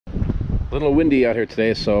A little windy out here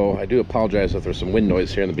today, so I do apologize if there's some wind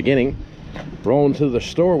noise here in the beginning. Rolling to the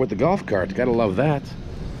store with the golf cart, gotta love that.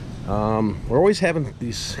 We're always having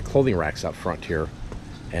these clothing racks out front here,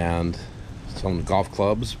 and some golf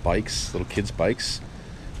clubs, bikes, little kids' bikes.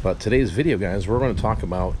 But today's video, guys, we're going to talk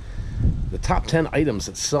about the top 10 items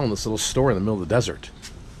that sell in this little store in the middle of the desert.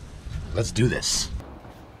 Let's do this.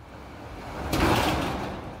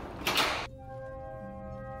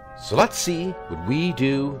 So let's see what we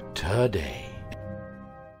do today.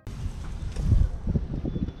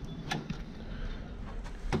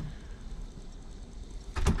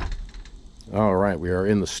 All right, we are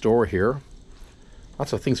in the store here.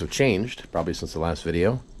 Lots of things have changed, probably since the last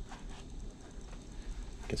video.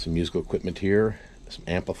 Get some musical equipment here, some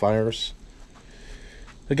amplifiers.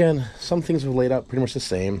 Again, some things are laid out pretty much the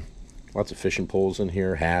same. Lots of fishing poles in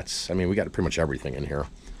here, hats. I mean, we got pretty much everything in here.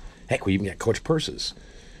 Heck, we even got Coach purses.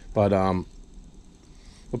 But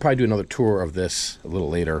we'll probably do another tour of this a little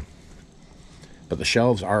later. But the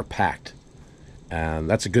shelves are packed, and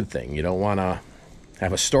that's a good thing. You don't want to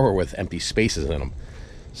have a store with empty spaces in them.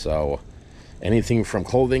 So anything from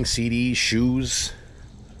clothing, CDs, shoes,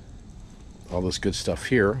 all this good stuff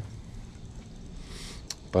here.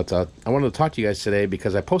 But I wanted to talk to you guys today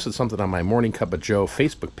because I posted something on my Morning Cup of Joe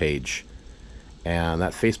Facebook page, and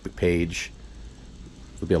that Facebook page,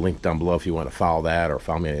 there'll be a link down below if you want to follow that or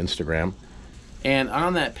follow me on Instagram. And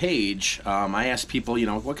on that page, I asked people, you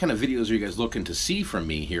know, what kind of videos are you guys looking to see from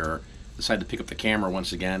me here? Decided to pick up the camera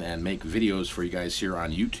once again and make videos for you guys here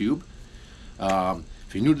on YouTube.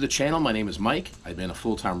 If you're new to the channel, my name is Mike. I've been a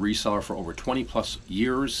full-time reseller for over 20 plus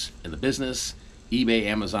years in the business. eBay,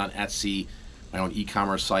 Amazon, Etsy, my own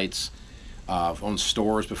e-commerce sites. I've owned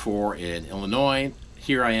stores before in Illinois.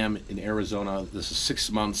 Here I am in Arizona. This is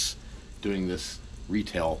 6 months doing this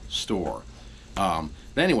retail store. But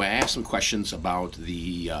anyway, I asked some questions about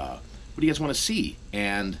the what do you guys want to see,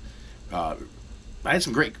 and I had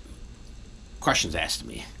some great questions asked to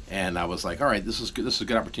me, and I was like, all right, this is good. This is a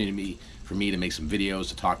good opportunity for me to make some videos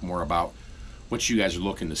to talk more about what you guys are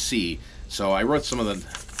looking to see. So I wrote some of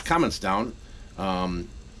the comments down.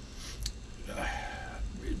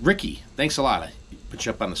 Ricky, thanks a lot. I put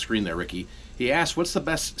you up on the screen there, Ricky. He asked, what's the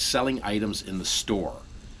best selling items in the store?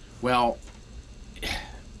 Well,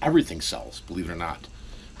 everything sells, believe it or not.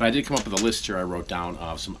 But I did come up with a list here I wrote down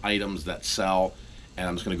of some items that sell, and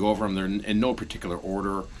I'm just going to go over them. They're in no particular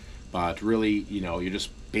order, but really, you know, you're just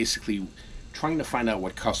basically trying to find out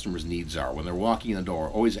what customers' needs are. When they're walking in the door,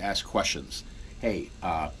 always ask questions. Hey,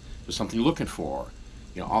 there's something you're looking for.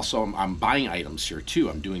 You know, also, I'm buying items here too.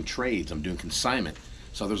 I'm doing trades. I'm doing consignment.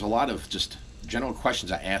 So there's a lot of just general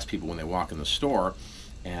questions I ask people when they walk in the store,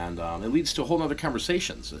 and it leads to a whole other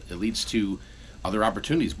conversations. It leads to other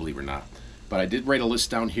opportunities, believe it or not. But I did write a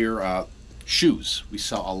list down here. Shoes. We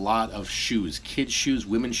sell a lot of shoes. Kids' shoes,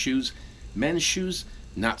 women's shoes, men's shoes,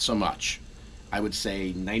 not so much. I would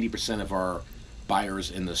say 90% of our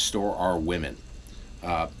buyers in the store are women.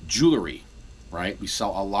 Jewelry, right? We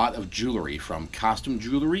sell a lot of jewelry, from costume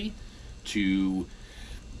jewelry to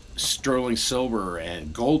sterling silver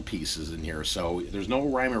and gold pieces in here. So there's no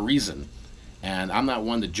rhyme or reason. And I'm not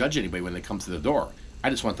one to judge anybody when they come to the door. I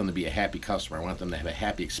just want them to be a happy customer. I want them to have a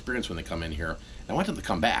happy experience when they come in here. I want them to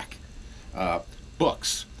come back.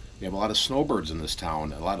 Books. We have a lot of snowbirds in this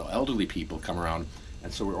town. A lot of elderly people come around.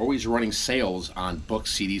 And so we're always running sales on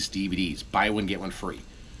books, CDs, DVDs. Buy one, get one free.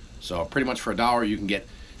 So pretty much for $1, you can get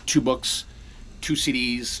 2 books, 2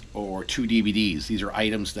 CDs, or 2 DVDs. These are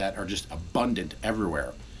items that are just abundant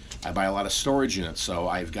everywhere. I buy a lot of storage units,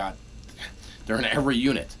 so they're in every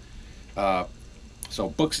unit. So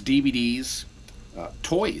books, DVDs,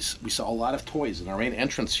 toys. We sell a lot of toys. In our main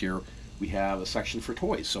entrance here, we have a section for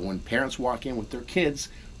toys. So when parents walk in with their kids,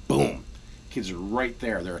 boom, kids are right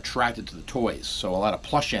there. They're attracted to the toys. So a lot of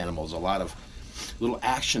plush animals, a lot of little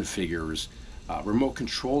action figures, remote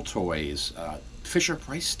control toys, Fisher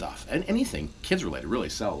Price stuff, and anything kids related really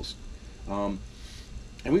sells.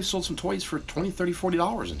 And we've sold some toys for $20, $30,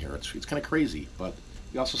 $40 in here. It's kind of crazy. But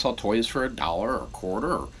we also sell toys for $1 or a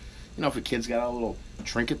quarter, or, you know, if a kid's got a little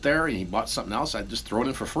trinket there and he bought something else, I'd just throw it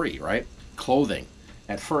in for free, right? Clothing.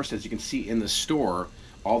 At first, as you can see in the store,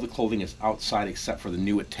 all the clothing is outside except for the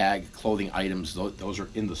new at tag clothing items. Those are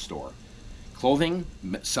in the store. Clothing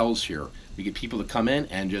sells here. We get people to come in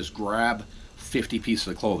and just grab 50 pieces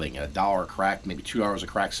of clothing at $1 a crack, maybe $2 a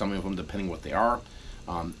crack, some of them depending what they are.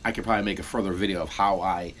 I could probably make a further video of how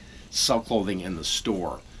I sell clothing in the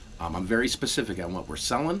store. I'm very specific on what we're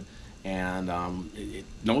selling, and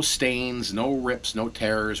no stains, no rips, no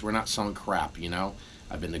tears. We're not selling crap, you know.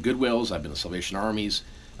 I've been to Goodwills, I've been to Salvation Armies,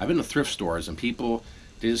 I've been to thrift stores, and people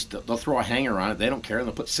they'll throw a hanger on it. They don't care. And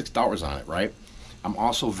they'll put $6 on it, right? I'm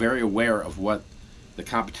also very aware of what the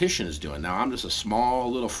competition is doing. Now, I'm just a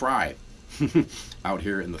small little fry out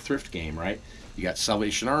here in the thrift game, right? You got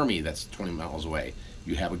Salvation Army that's 20 miles away.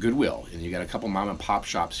 You have a Goodwill, and you got a couple mom and pop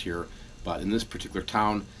shops here. But in this particular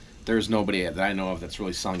town, there's nobody that I know of that's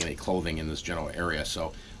really selling any clothing in this general area.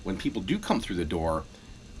 So when people do come through the door,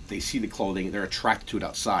 they see the clothing, they're attracted to it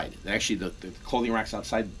outside. Actually, the clothing racks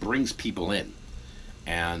outside brings people in.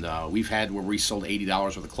 And we've had where we sold $80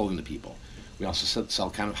 worth of clothing to people. We also sell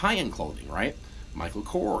kind of high-end clothing, right? Michael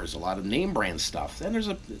Kors, a lot of name brand stuff. Then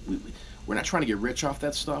we're not trying to get rich off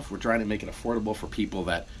that stuff. We're trying to make it affordable for people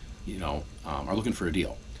that, are looking for a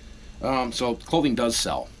deal. So clothing does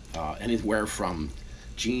sell. Anywhere from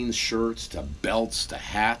jeans, shirts, to belts, to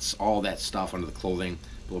hats, all that stuff under the clothing.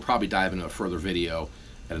 We'll probably dive into a further video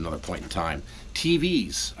at another point in time.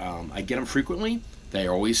 TVs, I get them frequently. They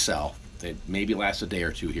always sell. They maybe last a day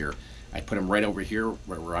or two here. I put them right over here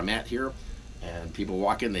where I'm at here, and people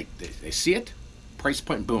walk in, they see it, price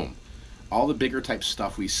point, boom. All the bigger type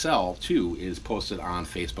stuff we sell too is posted on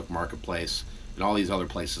Facebook Marketplace and all these other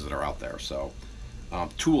places that are out there. So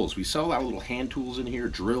tools, we sell a lot of little hand tools in here,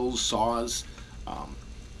 drills, saws,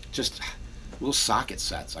 just little socket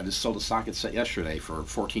sets. I just sold a socket set yesterday for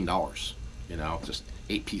 $14. Just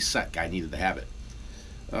 8-piece set. Guy needed to have it.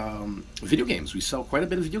 Video games, we sell quite a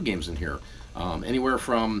bit of video games in here. Anywhere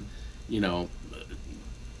from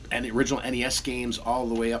and original NES games all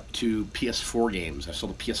the way up to PS4 games. I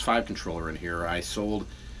sold a PS5 controller in here.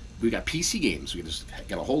 We got PC games. We just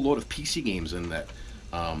got a whole load of PC games in that.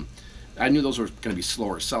 I knew those were going to be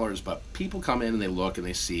slower sellers, but people come in and they look and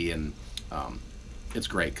they see, and it's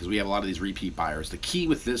great because we have a lot of these repeat buyers. The key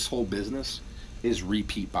with this whole business is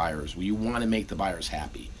repeat buyers. You want to make the buyers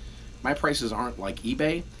happy. My prices aren't like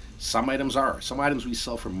eBay. Some items are. Some items we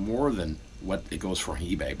sell for more than what it goes for on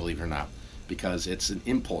eBay, believe it or not, because it's an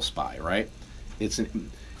impulse buy, right?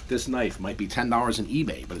 This knife might be $10 on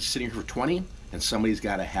eBay, but it's sitting here for $20, and somebody's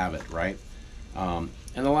got to have it, right? And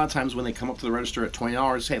a lot of times when they come up to the register at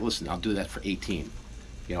 $20, hey, listen, I'll do that for $18.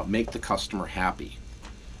 Make the customer happy.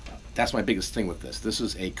 That's my biggest thing with this. This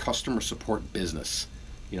is a customer support business.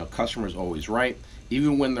 Customer's always right,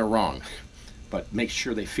 even when they're wrong. But make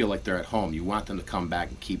sure they feel like they're at home. You want them to come back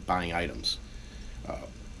and keep buying items.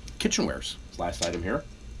 Kitchenwares, last item here.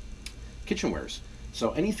 Kitchenwares.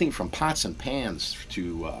 So anything from pots and pans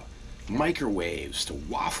to microwaves to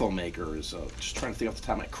waffle makers. Just trying to think off the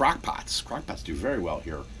top of my crock pots. Crock pots do very well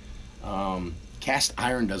here. Cast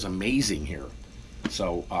iron does amazing here.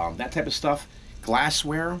 So that type of stuff.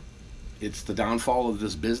 Glassware, it's the downfall of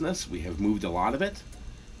this business. We have moved a lot of it.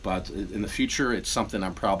 But in the future, it's something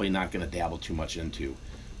I'm probably not going to dabble too much into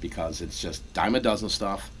because it's just dime a dozen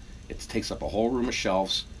stuff. It takes up a whole room of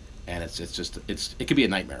shelves, and it could be a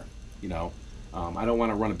nightmare. I don't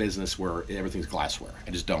want to run a business where everything's glassware. I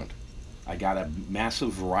just don't. I got a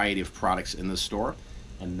massive variety of products in this store,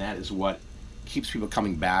 and that is what keeps people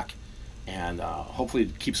coming back, and hopefully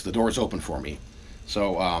it keeps the doors open for me.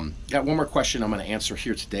 So got one more question I'm going to answer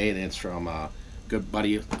here today, and it's from a good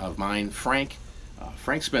buddy of mine, Frank.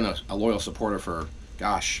 Frank's been a loyal supporter for,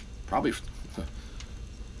 probably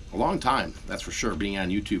a long time, that's for sure, being on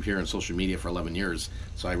YouTube here and social media for 11 years.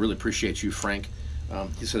 So I really appreciate you, Frank.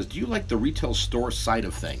 He says, do you like the retail store side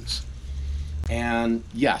of things? And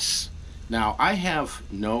yes. Now, I have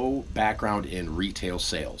no background in retail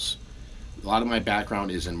sales. A lot of my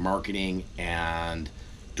background is in marketing and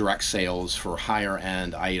direct sales for higher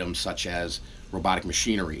end items such as robotic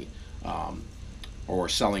machinery, or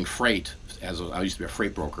selling freight. I used to be a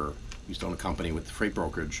freight broker. I used to own a company with freight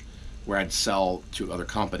brokerage where I'd sell to other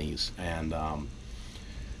companies. And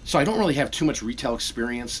so I don't really have too much retail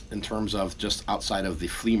experience in terms of just outside of the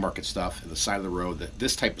flea market stuff at the side of the road,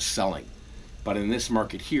 this type of selling. But in this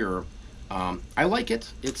market here, I like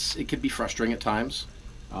it. It could be frustrating at times,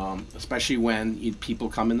 especially when people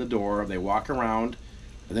come in the door, they walk around,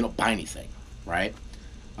 and they don't buy anything, right?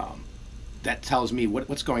 That tells me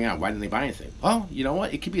what's going on. Why didn't they buy anything? Well, you know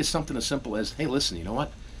what? It could be something as simple as, hey, listen, you know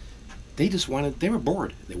what? They were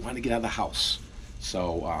bored. They wanted to get out of the house.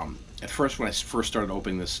 So at first, when I first started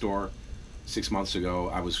opening this store 6 months ago,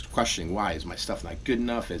 I was questioning, why? Is my stuff not good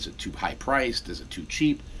enough? Is it too high priced? Is it too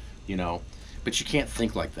cheap? But you can't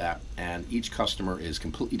think like that. And each customer is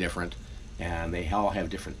completely different, and they all have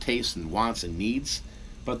different tastes and wants and needs.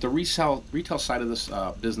 But the retail side of this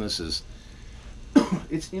business is,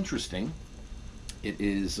 it's interesting. It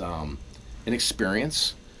is an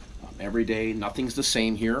experience. Every day, nothing's the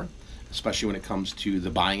same here, especially when it comes to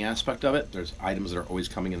the buying aspect of it. There's items that are always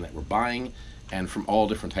coming in that we're buying, and from all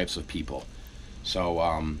different types of people.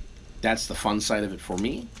 So That's the fun side of it for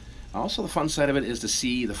me. Also, the fun side of it is to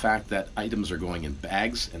see the fact that items are going in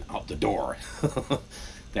bags and out the door.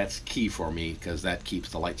 That's key for me because that keeps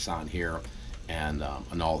the lights on here and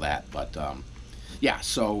all that. But yeah,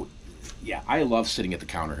 so yeah, I love sitting at the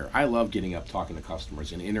counter here. I love getting up, talking to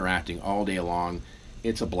customers, and interacting all day long.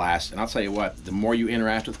 It's a blast. And I'll tell you what, the more you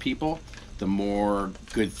interact with people, the more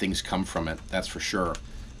good things come from it. That's for sure.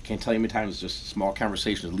 Can't tell you how many times just a small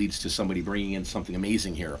conversation leads to somebody bringing in something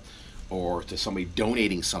amazing here, or to somebody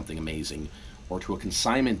donating something amazing, or to a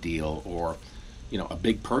consignment deal, or a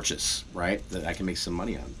big purchase, right, that I can make some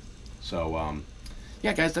money on. So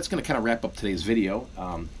yeah, guys, that's going to kind of wrap up today's video.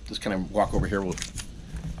 Just kind of walk over here. We'll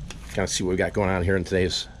kind of see what we got going on here in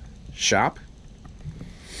today's shop.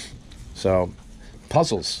 So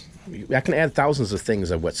puzzles. I can add thousands of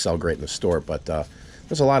things of what sell great in the store, but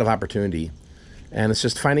there's a lot of opportunity. And it's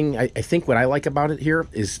just finding, I think what I like about it here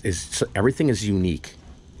is everything is unique.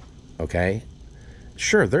 Okay?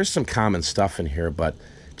 Sure, there's some common stuff in here, but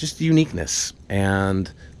just the uniqueness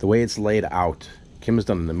and the way it's laid out. Kim has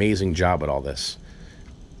done an amazing job at all this.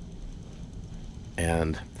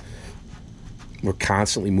 And we're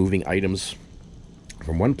constantly moving items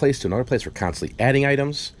from one place to another place. We're constantly adding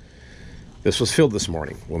items. This was filled this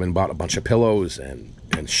morning. Women bought a bunch of pillows and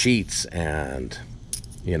sheets and,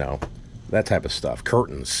 that type of stuff.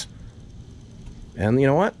 Curtains. And you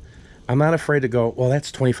know what? I'm not afraid to go, well,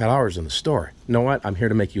 that's $25 in the store. You know what? I'm here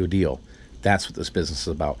to make you a deal. That's what this business is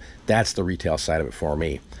about. That's the retail side of it for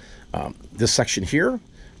me. This section here,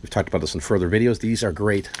 we've talked about this in further videos. These are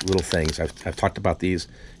great little things. I've talked about these.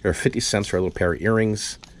 They're 50 cents for a little pair of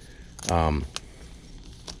earrings.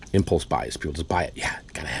 Impulse buys. People just buy it. Yeah,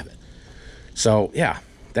 gotta have it. So, yeah,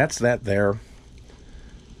 that's that there.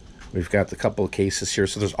 We've got a couple of cases here.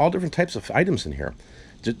 So there's all different types of items in here.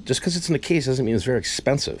 Just because it's in a case doesn't mean it's very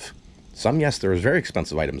expensive. Some, yes, there's very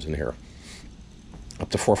expensive items in here. Up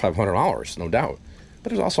to $400 or $500, no doubt.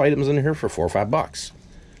 But there's also items in here for $4 or $5.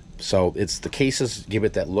 So it's the cases give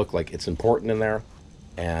it that look like it's important in there.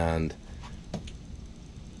 And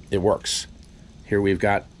it works. Here we've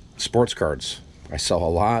got sports cards. I sell a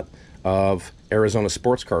lot of Arizona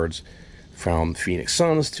sports cards, from Phoenix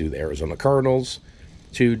Suns to the Arizona Cardinals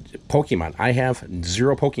to Pokemon. I have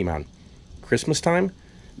 0 Pokemon. Christmas time,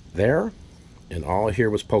 there, and all here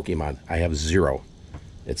was Pokemon. I have 0.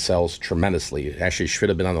 It sells tremendously. It actually should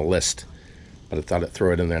have been on the list, but I thought I'd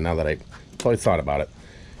throw it in there now that I totally thought about it.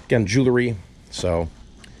 Again, jewelry. So,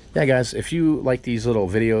 yeah, guys, if you like these little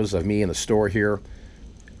videos of me in the store here,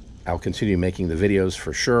 I'll continue making the videos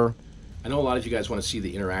for sure. I know a lot of you guys want to see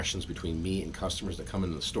the interactions between me and customers that come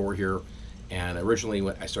into the store here. And originally,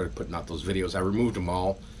 when I started putting out those videos, I removed them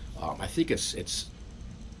all. I think it's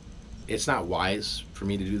not wise for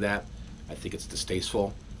me to do that. I think it's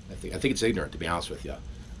distasteful. I think it's ignorant, to be honest with you.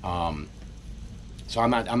 So I'm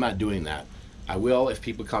not doing that. I will, if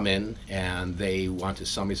people come in and they want to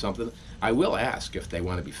sell me something, I will ask if they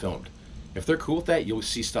want to be filmed. If they're cool with that, you'll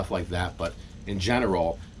see stuff like that. But in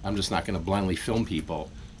general, I'm just not going to blindly film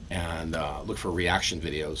people and look for reaction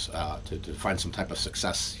videos to find some type of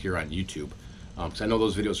success here on YouTube. Because I know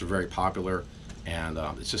those videos are very popular, and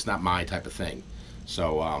it's just not my type of thing.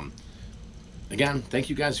 So again, thank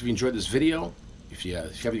you guys if you enjoyed this video. If you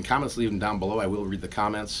have any comments, leave them down below. I will read the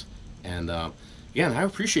comments. And again, I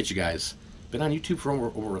appreciate you guys. Been on YouTube for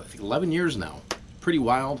over I think 11 years now. Pretty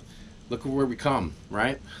wild. Look where we come,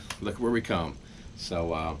 right? Look where we come.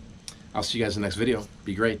 So I'll see you guys in the next video.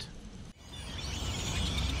 Be great.